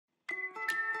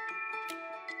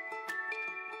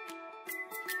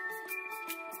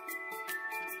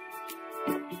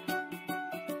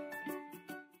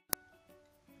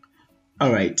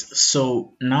Alright,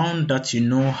 so now that you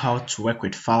know how to work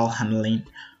with file handling,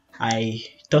 I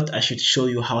thought I should show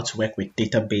you how to work with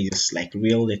databases, like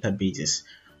real databases.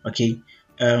 Okay,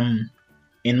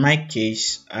 in my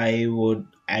case, I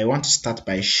want to start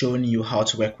by showing you how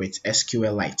to work with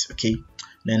SQLite. Okay,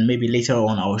 then maybe later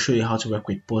on I will show you how to work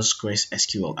with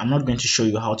PostgreSQL. I'm not going to show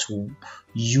you how to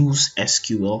use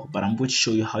SQL, but I'm going to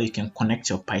show you how you can connect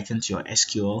your Python to your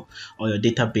SQL or your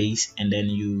database, and then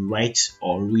you write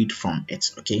or read from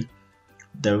it. Okay,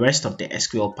 the rest of the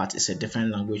SQL part is a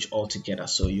different language altogether,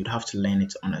 so you'd have to learn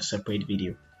it on a separate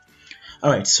video.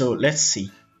 Alright, so let's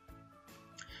see.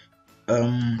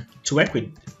 To work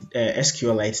with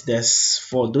SQLite, there's,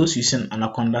 for those using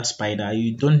Anaconda Spyder,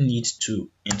 you don't need to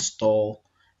install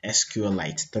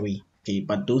SQLite3. Okay,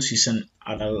 but those using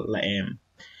other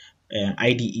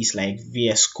IDEs like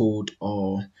VS Code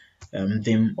or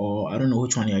Vim, or I don't know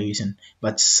which one you're using,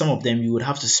 but some of them you would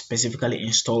have to specifically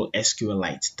install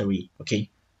SQLite3. Okay,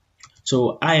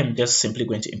 so I am just simply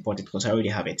going to import it because I already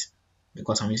have it,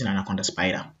 because I'm using Anaconda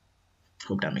Spyder.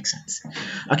 Hope that makes sense.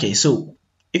 Okay, so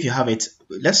if you have it,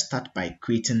 let's start by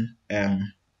creating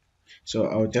so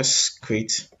I'll just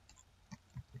create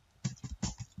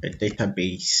a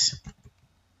database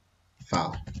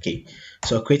file. Okay,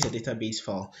 so create a database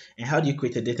file. And how do you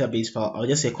create a database file? I'll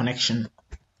just say connection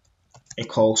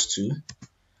equals to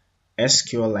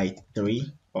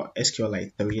SQLite3 or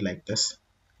SQLite3 like this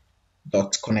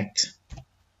dot connect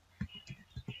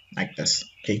like this.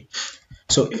 Okay,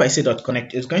 so if I say dot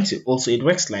connect, it's going to also, it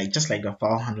works like just like the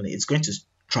file handler. It's going to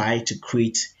try to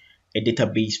create a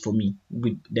database for me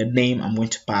with the name I'm going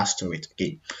to pass to it.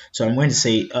 Okay, so I'm going to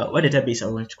say what database I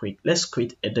want to create. Let's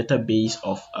create a database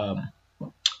of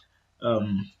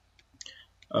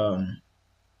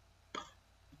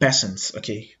persons.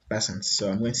 Okay, persons. So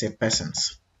I'm going to say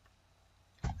persons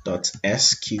dot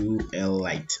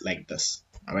SQLite like this.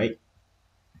 All right.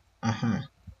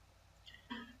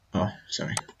 Oh,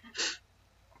 sorry.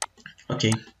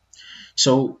 Okay,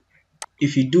 so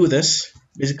if you do this,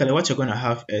 basically what you're going to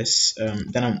have is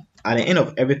then at the end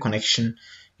of every connection,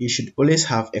 you should always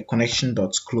have a connection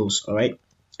dot close. All right,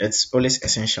 it's always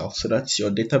essential so that your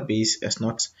database is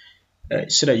not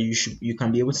so that you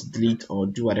can be able to delete or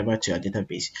do whatever to your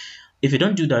database. If you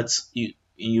don't do that,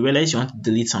 you realize you want to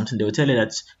delete something, they will tell you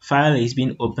that file is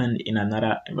being opened in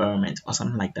another environment or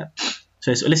something like that.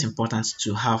 So it's always important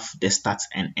to have the start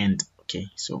and end. Okay,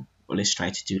 so always try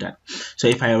to do that. So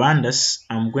if I run this,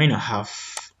 I'm going to have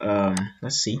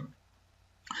let's see,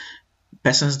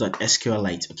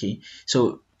 persons.sqlite. Okay,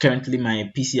 so currently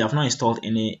my PC, I've not installed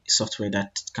any software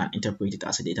that can interpret it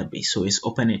as a database, so it's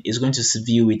opening, it's going to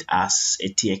view it as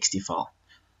a txt file.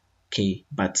 Okay,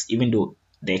 but even though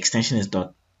the extension is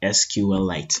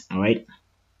 .sqlite. all right,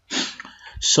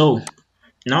 so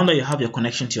now that you have your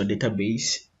connection to your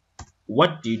database,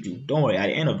 what do you do? Don't worry, at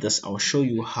the end of this I'll show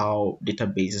you how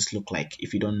databases look like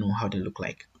if you don't know how they look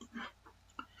like.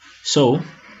 So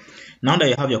now that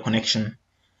you have your connection,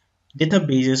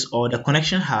 databases, or the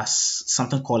connection has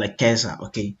something called a cursor.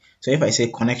 Okay, so if I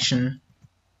say connection,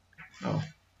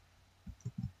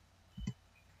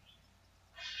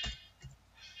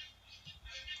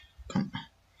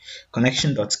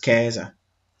 connection.cursor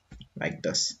like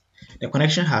this, the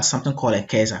connection has something called a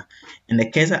cursor, and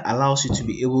the cursor allows you to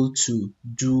be able to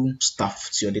do stuff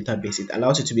to your database. It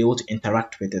allows you to be able to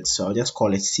interact with it. So I'll just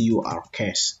call it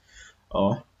curse,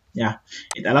 or yeah,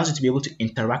 it allows you to be able to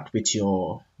interact with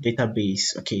your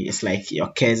database. Okay, it's like your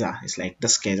cursor, it's like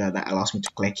this cursor that allows me to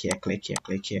click here, click here,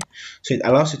 click here. So it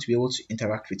allows you to be able to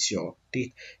interact with your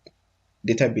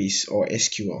database or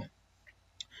SQL.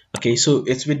 Okay, so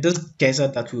it's with this cursor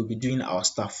that we'll be doing our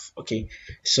stuff. Okay,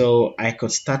 so I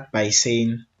could start by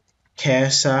saying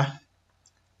cursor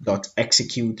dot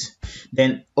execute.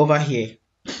 Then over here,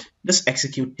 this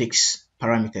execute takes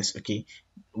parameters. Okay,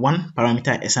 one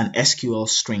parameter is an SQL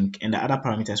string, and the other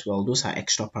parameters, well, those are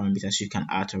extra parameters you can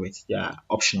add to it. They are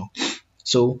optional.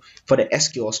 So for the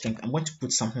SQL string, I'm going to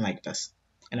put something like this,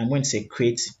 and I'm going to say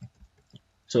create.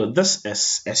 So this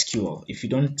is SQL. If you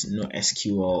don't know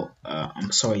SQL,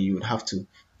 I'm sorry, you would have to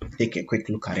take a quick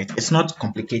look at it. It's not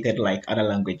complicated like other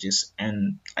languages,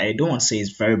 and I don't want to say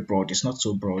it's very broad. It's not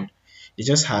so broad. It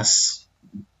just has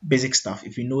basic stuff.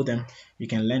 If you know them, you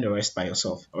can learn the rest by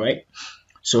yourself. All right.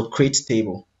 So create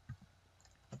table.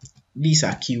 These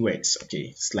are keywords. Okay,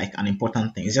 it's like an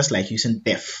important thing. It's just like using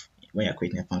def when you're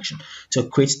creating a function. So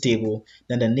create table,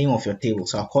 then the name of your table.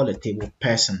 So I'll call the table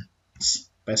persons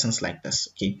like this.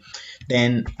 Okay,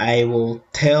 then I will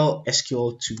tell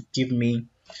SQL to give me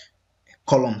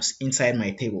columns inside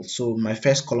my table. So my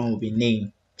first column will be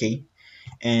name. Okay,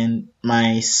 and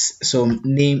so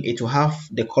name, it will have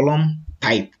the column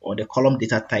type or the column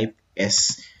data type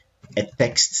as a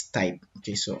text type.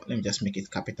 Okay, so let me just make it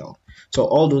capital. So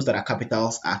all those that are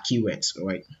capitals are keywords, all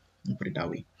right? Put it that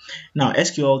way. Now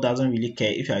SQL doesn't really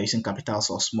care if you are using capitals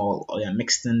or small, or you're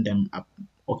mixing them up.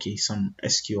 Okay, some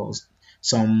SQLs,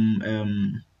 some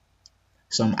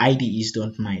IDEs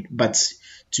don't mind, but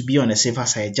to be on the safer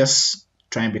side, just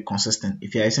try and be consistent.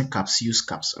 If you're using caps, use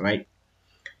caps, all right?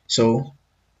 So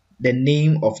the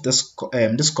name of this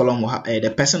column will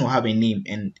the person will have a name,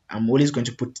 and I'm always going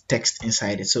to put text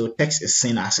inside it. So text is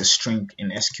seen as a string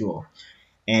in SQL,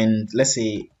 and let's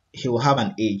say he will have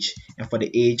an age, and for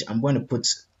the age I'm going to put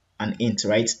an int,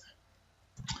 right?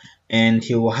 And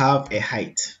he will have a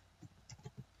height,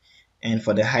 and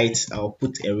for the height I'll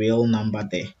put a real number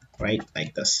there, right?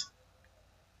 Like this.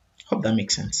 Hope that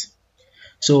makes sense.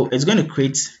 So it's going to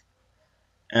create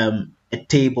a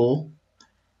table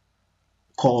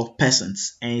called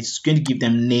persons, and it's going to give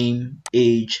them name,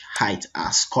 age, height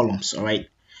as columns. All right,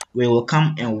 we will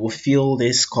come and we'll fill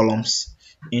these columns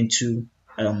into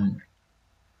um,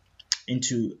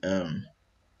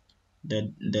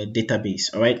 the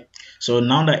database. All right, so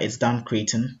now that it's done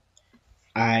creating,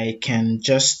 I can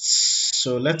just,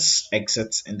 so let's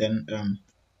exit, and then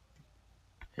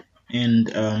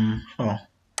oh,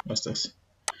 what's this?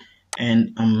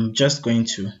 And I'm just going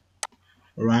to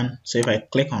run. So if I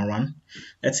click on run,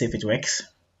 let's see if it works.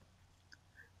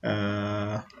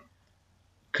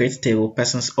 Create table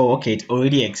persons. Oh, okay, it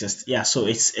already exists. Yeah, so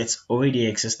it's already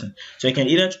existing. So you can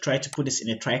either try to put this in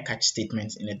a try catch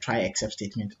statement, in a try except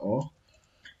statement, or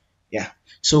yeah.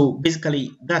 So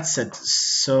basically that's it.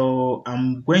 So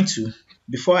I'm going to,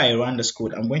 before I run this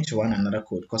code, I'm going to run another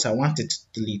code because I want it to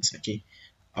delete. Okay,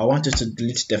 I want it to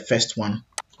delete the first one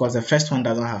because the first one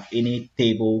doesn't have any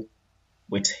table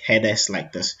with headers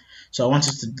like this. So I want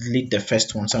it to delete the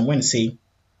first one. So I'm going to say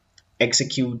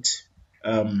execute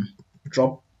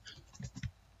drop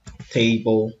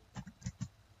table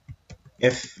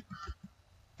if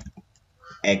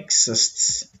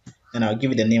exists, and I'll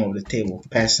give it the name of the table,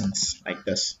 persons, like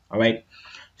this. All right,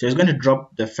 so it's going to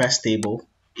drop the first table.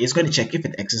 It's going to check if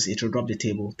it exists. It will drop the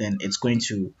table. Then it's going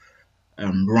to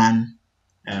run.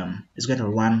 It's going to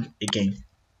run again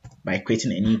by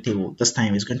creating a new table. This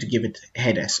time it's going to give it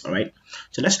headers. All right,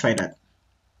 so let's try that.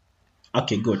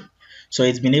 Okay, good. So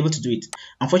it's been able to do it.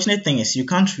 Unfortunate thing is you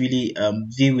can't really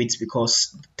view it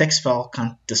because the text file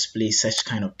can't display such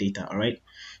kind of data. All right,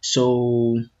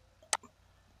 so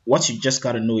what you just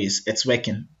got to know is it's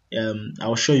working.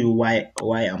 I'll show you why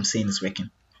I'm saying it's working.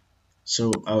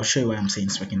 So I'll show you why I'm saying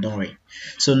it's working. Don't worry.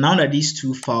 So now that these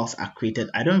two files are created,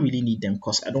 I don't really need them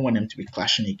because I don't want them to be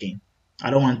clashing again. I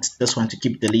don't want this one to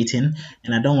keep deleting,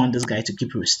 and I don't want this guy to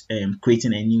keep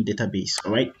creating a new database.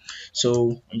 All right,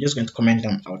 so I'm just going to comment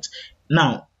them out.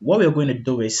 Now what we're going to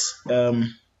do is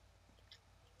I'm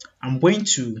going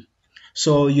to,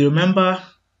 so you remember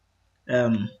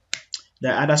the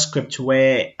other script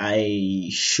where I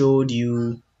showed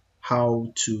you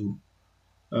how to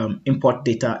import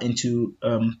data into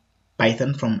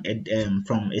Python from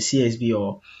a CSV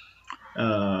or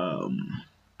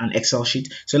an Excel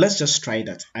sheet. So let's just try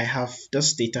that. I have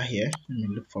this data here. Let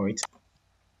me look for it.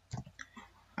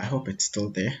 I hope it's still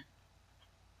there.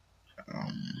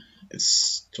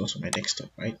 It's close to my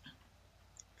desktop, right?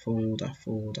 Folder.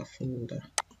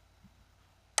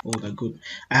 Good.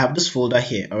 I have this folder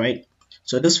here. All right.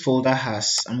 So this folder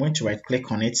has, I'm going to right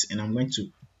click on it and I'm going to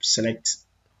select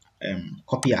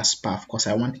copy as path because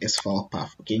I want S file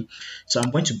path. Okay, so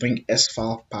I'm going to bring S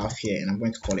file path here and I'm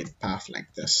going to call it path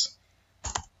like this.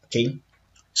 Okay,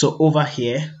 so over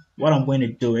here what I'm going to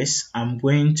do is I'm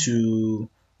going to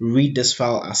read this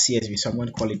file as CSV, so I'm going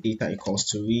to call it data equals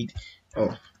to read.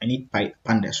 Oh, I need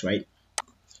pandas, right?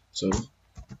 So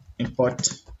import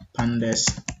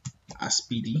pandas as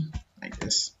PD like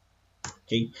this.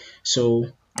 Okay, so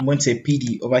I'm going to say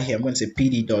PD over here. I'm going to say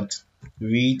PD dot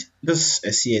read, this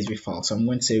is a CSV file, so I'm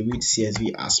going to say read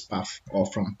CSV as path or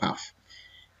from path.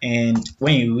 And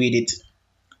when you read it,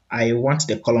 I want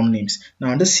the column names.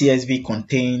 Now this CSV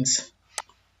contains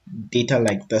data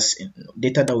like this,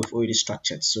 data that we've already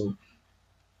structured. So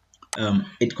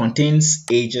it contains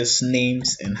ages,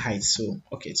 names, and heights. So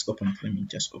okay, it's open. Let me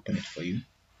just open it for you.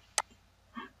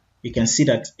 You can see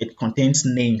that it contains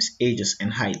names, ages,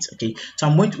 and heights. Okay, so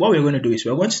what we're going to do is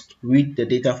we're going to read the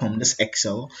data from this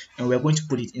Excel and we're going to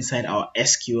put it inside our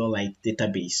SQLite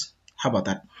database. How about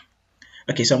that?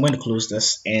 Okay, so I'm going to close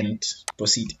this and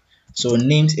proceed. So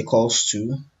names equals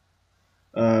to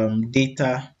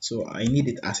data. So I need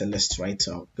it as a list, right?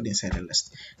 So I'll put inside a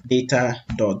list data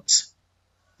dot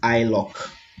iloc.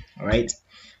 All right.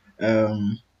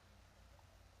 um,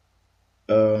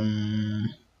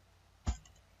 um,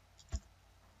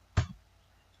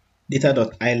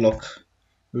 data.ilog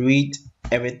read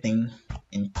everything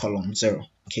in column 0.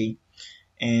 Okay,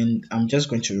 and I'm just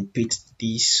going to repeat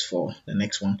this for the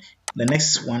next one. The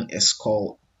next one is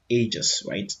called ages,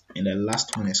 right? And the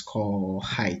last one is called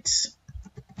heights,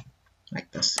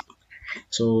 like this.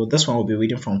 So this one will be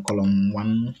reading from column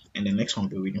 1 and the next one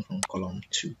will be reading from column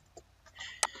 2.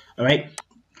 All right,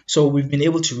 so we've been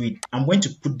able to read. I'm going to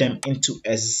put them into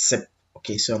a zip.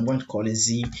 Okay, so I'm going to call it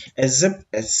Z. A zip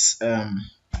is a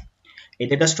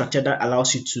data structure that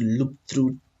allows you to loop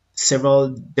through several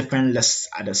different lists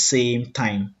at the same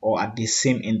time or at the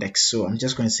same index. So I'm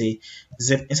just going to say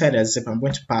zip. Inside the zip, I'm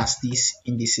going to pass these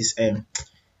indices,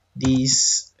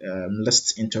 these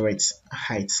lists into its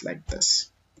heights like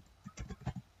this.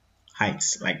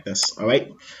 Heights like this. All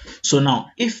right. So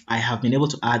now, if I have been able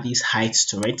to add these heights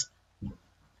to it,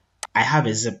 I have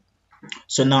a zip.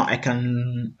 So now I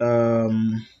can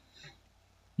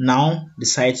now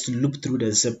decide to loop through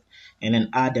the zip and then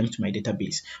add them to my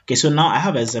database. Okay, so now I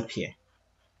have a zip here.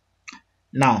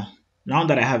 Now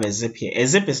that I have a zip here, a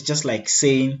zip is just like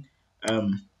saying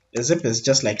a zip is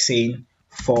just like saying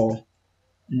for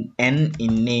n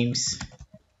in names,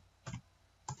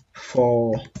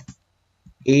 for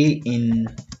a in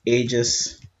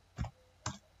ages,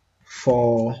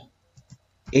 for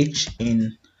h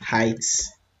in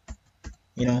heights,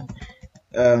 you know,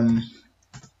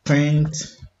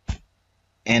 print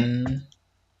n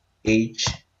h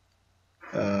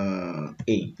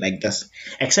a like this,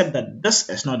 except that this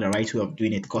is not the right way of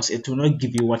doing it because it will not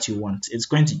give you what you want. It's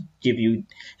going to give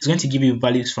you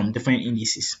values from different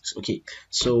indices. Okay,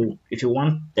 so if you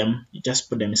want them, you just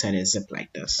put them inside a zip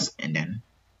like this and then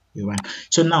you run.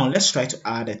 So now let's try to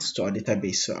add it to our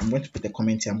database. So I'm going to put a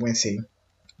comment here. I'm going to say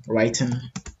writing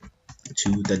to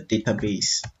the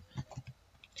database.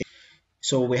 Okay,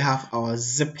 so we have our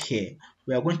zip here.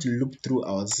 We are going to loop through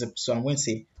our zip. So I'm going to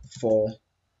say for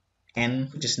n,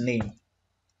 which is name,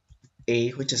 a,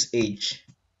 which is age,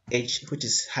 h, which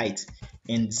is height,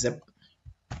 and zip.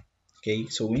 Okay,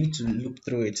 so we need to loop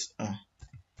through it.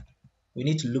 We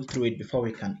need to loop through it before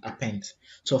we can append.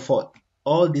 So for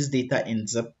all this data in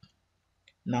zip,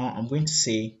 now I'm going to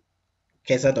say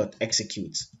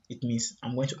cursor.execute. It means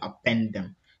I'm going to append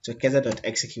them. So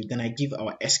cursor.execute. Then I give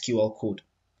our SQL code.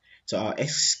 So our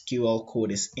SQL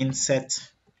code is insert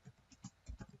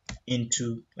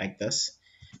into like this.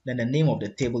 Then the name of the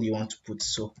table you want to put.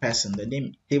 So person. The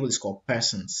name table is called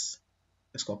persons.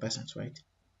 It's called persons, right?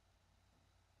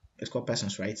 It's called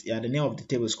persons, right? Yeah, the name of the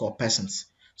table is called persons.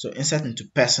 So insert into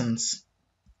persons.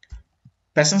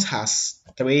 Persons has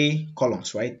 3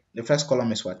 columns, right? The first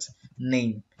column is what?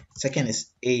 Name. Second is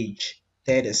age.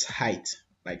 Third is height,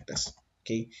 like this.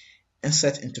 Okay.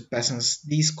 Insert into persons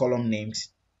these column names.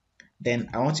 Then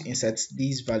I want to insert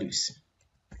these values.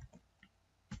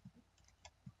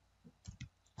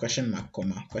 Question mark,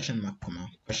 comma, question mark, comma,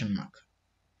 question mark.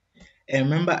 And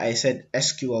remember I said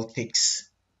SQL takes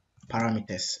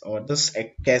parameters, or this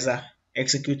cursor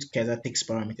execute cursor takes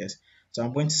parameters. So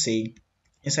I'm going to say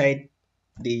inside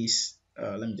these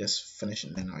let me just finish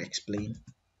and then I'll explain.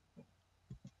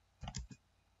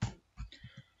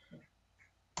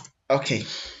 Okay,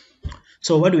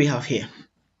 so what do we have here?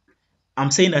 I'm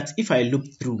saying that if I loop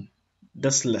through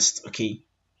this list, okay,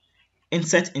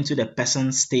 insert into the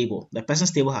persons table. The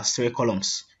persons table has 3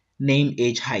 columns: name,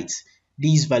 age, height.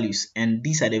 These values, and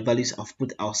these are the values I've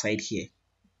put outside here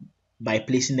by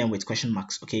placing them with question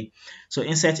marks. Okay, so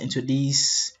insert into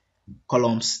these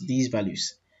columns these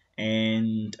values,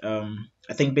 and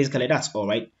I think basically that's all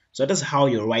right. So that's how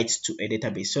you write to a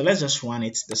database. So let's just run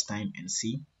it this time and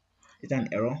see. Is an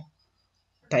error?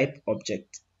 Type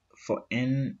object for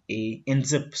n a in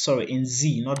zip, sorry, in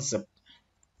z, not zip.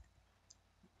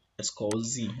 It's called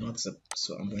z, not zip.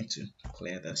 So I'm going to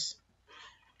clear this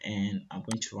and I'm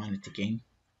going to run it again.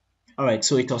 All right,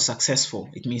 so it was successful.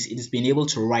 It means it has been able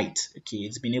to write. Okay,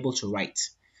 it's been able to write.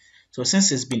 So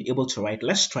since it's been able to write,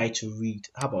 let's try to read.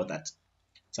 How about that?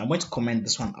 So I'm going to comment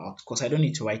this one out because I don't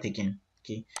need to write again.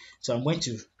 Okay, so I'm going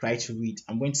to try to read.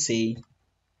 I'm going to say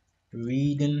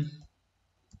reading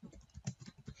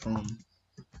from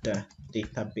the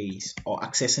database or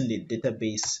accessing the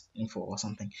database info or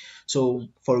something. So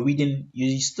for reading,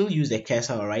 you still use the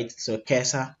cursor, all right? So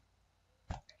cursor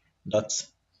dot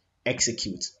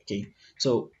execute. Okay,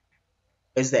 so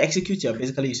it's the execute you're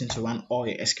basically using to run all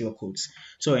your SQL codes.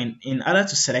 So in order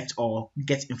to select or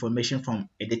get information from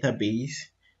a database,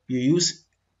 you use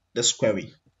this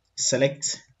query: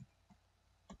 select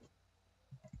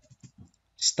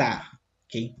star,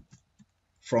 okay,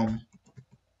 from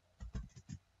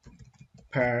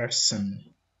person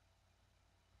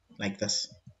like this.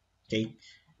 Okay.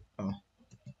 Oh.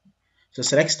 So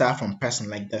select star from person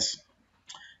like this,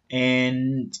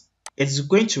 and it's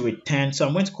going to return. So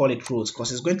I'm going to call it rows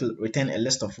because it's going to return a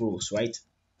list of rows, right?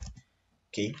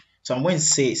 Okay. So I'm going to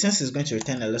say, since it's going to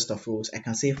return a list of rows, I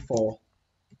can say for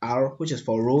R, which is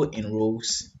for row in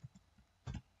rows,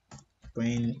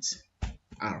 print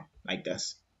R like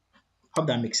this. Hope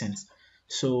that makes sense.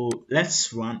 So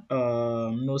let's run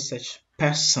no such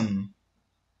persons.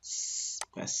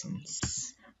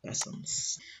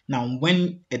 Now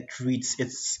when it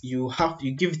reads, you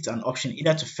give it an option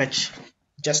either to fetch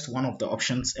just one of the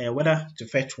options, whether to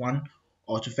fetch one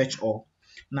or to fetch all.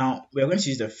 Now we're going to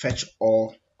use the fetch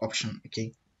all option,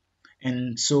 okay?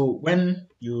 And so when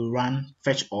you run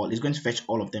fetch all, it's going to fetch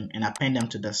all of them and append them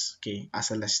to this, okay,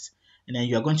 as a list. And then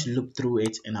you are going to loop through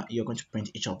it and you're going to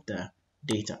print each of the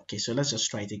data. Okay, so let's just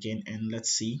try it again and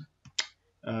let's see.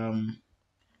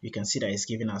 You can see that it's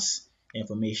giving us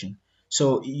information.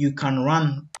 So you can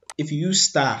run, if you use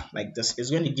star like this, it's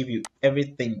going to give you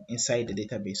everything inside the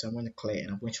database. So I'm going to clear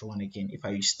and I'm going to run again. If I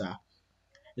use star,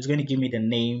 it's going to give me the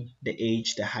name, the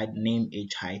age, the height, name,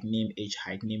 age, height, name, age,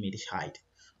 height, name, age, height.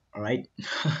 All right.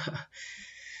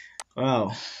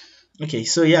 Wow. Okay,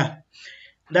 so yeah,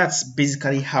 that's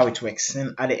basically how it works.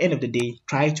 And at the end of the day,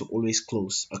 try to always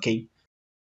close. Okay.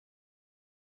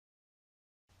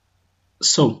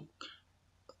 So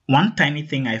one tiny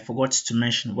thing I forgot to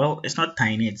mention. Well, it's not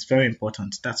tiny, it's very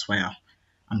important. That's why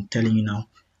I'm telling you now.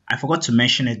 I forgot to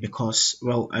mention it because,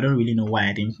 well, I don't really know why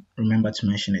I didn't remember to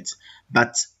mention it.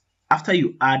 But after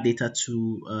you add data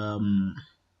to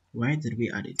where did we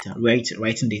add data?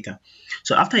 Writing data.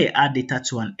 So after you add data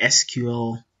to an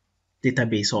SQL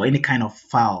database or any kind of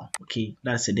file, okay,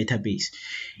 that's a database.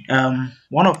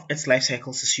 One of its life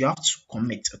cycles is you have to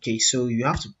commit. Okay, so you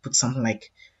have to put something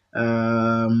like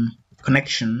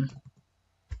connection.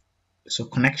 So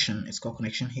connection, it's called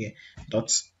connection here,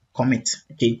 dot commit.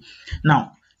 Okay,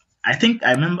 now I think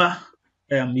I remember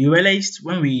you realized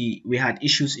when we had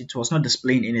issues, it was not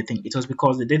displaying anything. It was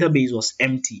because the database was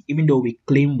empty, even though we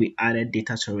claim we added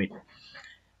data to it.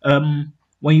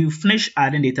 When you finish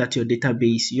adding data to your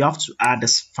database, you have to add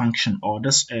this function or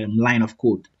this line of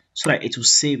code so that it will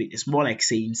save it. It's more like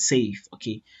saying save.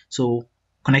 Okay, so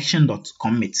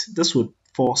connection.commit. This would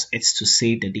force it to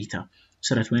save the data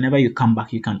so that whenever you come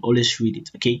back, you can always read it.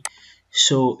 Okay,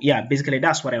 so yeah, basically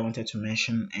that's what I wanted to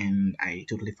mention and I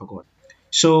totally forgot.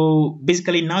 So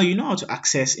basically now you know how to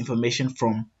access information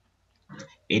from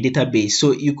a database.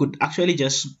 So you could actually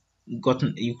just you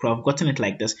could have gotten it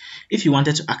like this if you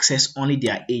wanted to access only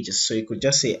their ages. So you could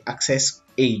just say access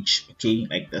age, okay,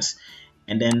 like this,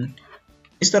 and then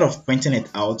instead of printing it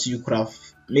out, you could have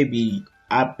maybe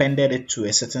appended it to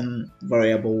a certain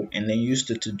variable and then used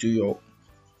it to do your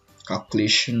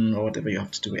calculation or whatever you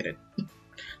have to do with it.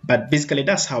 But basically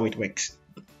that's how it works.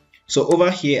 So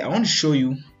over here I want to show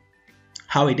you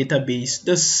how a database,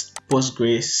 this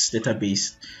Postgres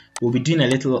database, we'll be doing a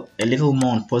little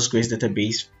more on Postgres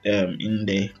database in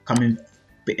the coming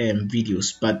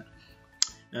videos, but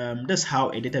that's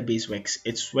how a database works.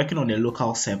 It's working on a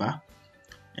local server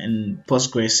and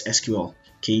Postgres SQL,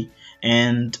 okay,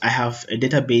 and I have a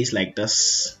database like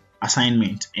this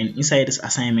assignment, and inside this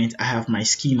assignment I have my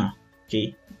schema,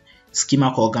 okay,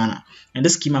 schema called Ghana, and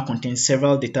this schema contains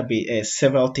several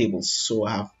several tables. So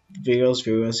I have various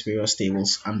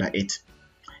tables under it.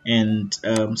 And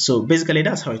so basically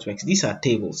that's how it works. These are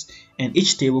tables and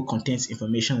each table contains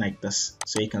information like this.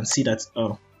 So you can see that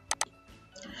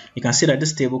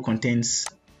this table contains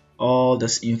all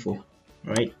this info,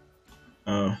 right?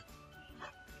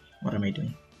 What am I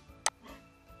doing?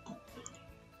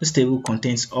 This table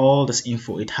contains all this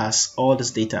info. It has all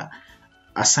this data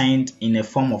assigned in a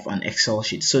form of an Excel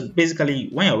sheet. So basically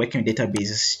when you're working with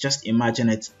databases, just imagine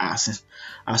it as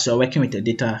you're working with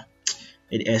a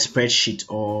spreadsheet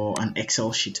or an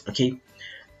Excel sheet. Okay,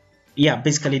 yeah,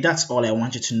 basically that's all I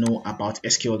want you to know about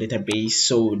SQL database.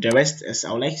 So the rest is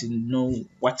I would like to know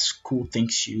what cool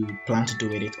things you plan to do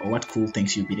with it or what cool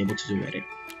things you've been able to do with it.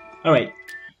 All right,